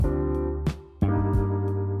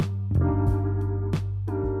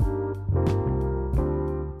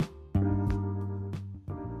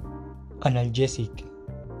Analgesic,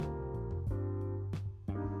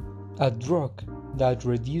 a drug that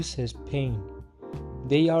reduces pain.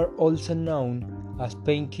 They are also known as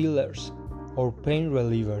painkillers or pain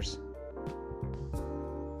relievers.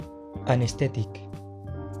 Anesthetic,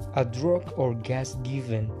 a drug or gas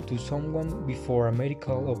given to someone before a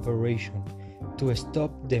medical operation to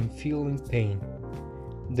stop them feeling pain.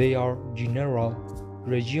 They are general,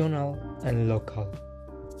 regional, and local.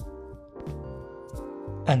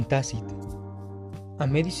 Antacid, a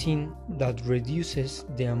medicine that reduces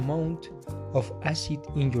the amount of acid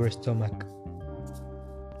in your stomach.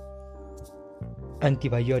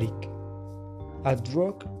 Antibiotic, a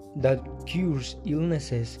drug that cures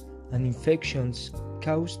illnesses and infections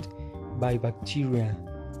caused by bacteria.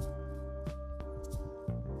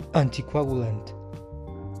 Anticoagulant,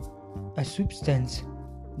 a substance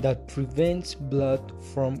that prevents blood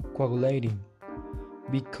from coagulating,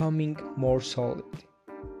 becoming more solid.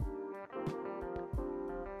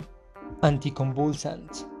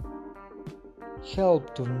 Anticonvulsants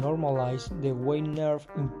help to normalize the way nerve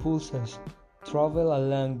impulses travel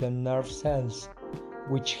along the nerve cells,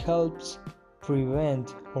 which helps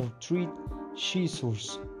prevent or treat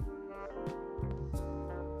seizures.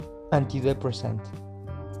 Antidepressant,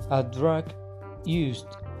 a drug used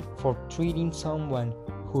for treating someone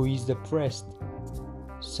who is depressed,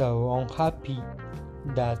 so unhappy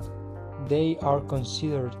that they are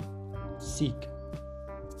considered sick.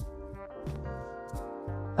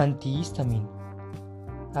 Antihistamine,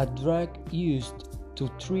 a drug used to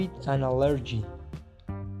treat an allergy,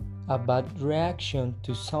 a bad reaction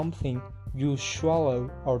to something you swallow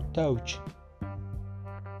or touch.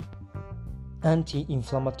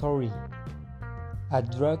 Anti-inflammatory, a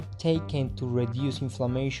drug taken to reduce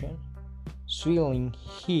inflammation, swelling,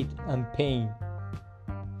 heat, and pain.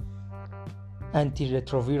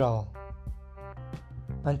 Antiretroviral,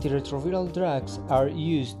 antiretroviral drugs are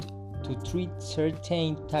used to treat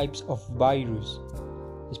certain types of virus,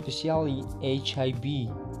 especially HIV,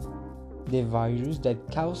 the virus that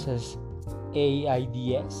causes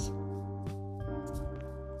AIDS.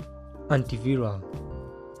 Antiviral,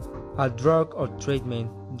 a drug or treatment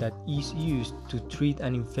that is used to treat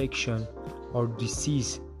an infection or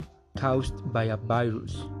disease caused by a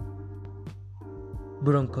virus.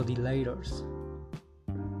 Bronchodilators,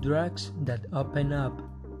 drugs that open up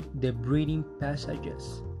the breathing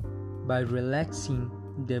passages by relaxing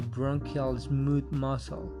the bronchial smooth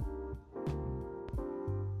muscle.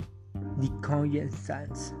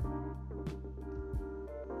 Decongestants,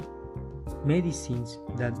 medicines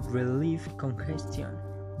that relieve congestion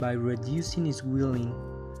by reducing swelling,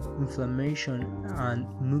 inflammation, and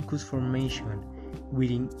mucus formation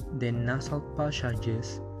within the nasal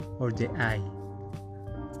passages or the eye.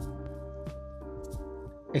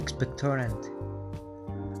 Expectorant,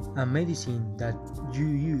 a medicine that you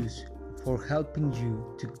use for helping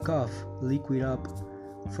you to cough liquid up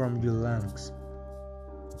from your lungs.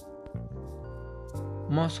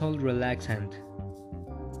 Muscle relaxant,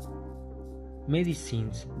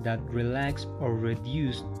 medicines that relax or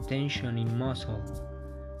reduce tension in muscle.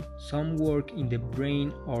 Some work in the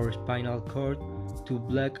brain or spinal cord to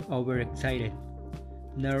block overexcited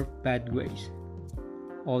nerve pathways.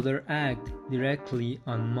 Others act directly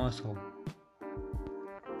on muscle.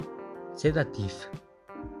 Sedative,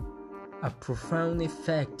 a profound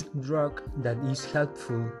effect drug that is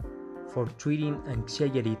helpful for treating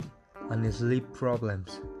anxiety and sleep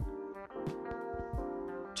problems.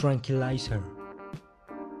 Tranquilizer,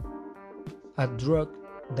 a drug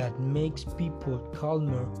that makes people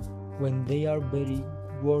calmer when they are very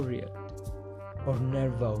worried or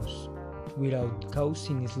nervous without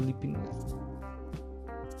causing sleepiness.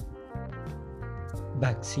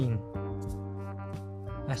 Vaccine,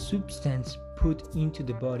 a substance put into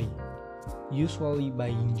the body, usually by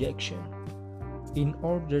injection, in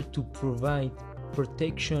order to provide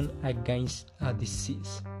protection against a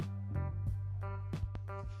disease.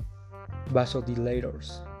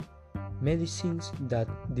 Vasodilators, medicines that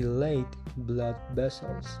dilate blood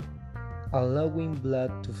vessels, allowing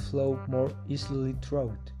blood to flow more easily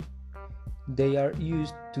throughout. They are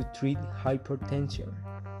used to treat hypertension.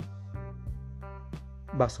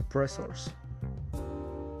 Vasopressors,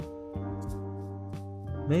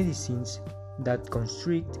 medicines that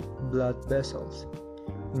constrict blood vessels,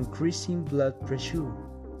 increasing blood pressure.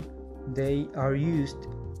 They are used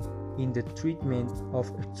in the treatment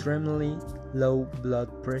of extremely low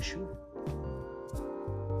blood pressure.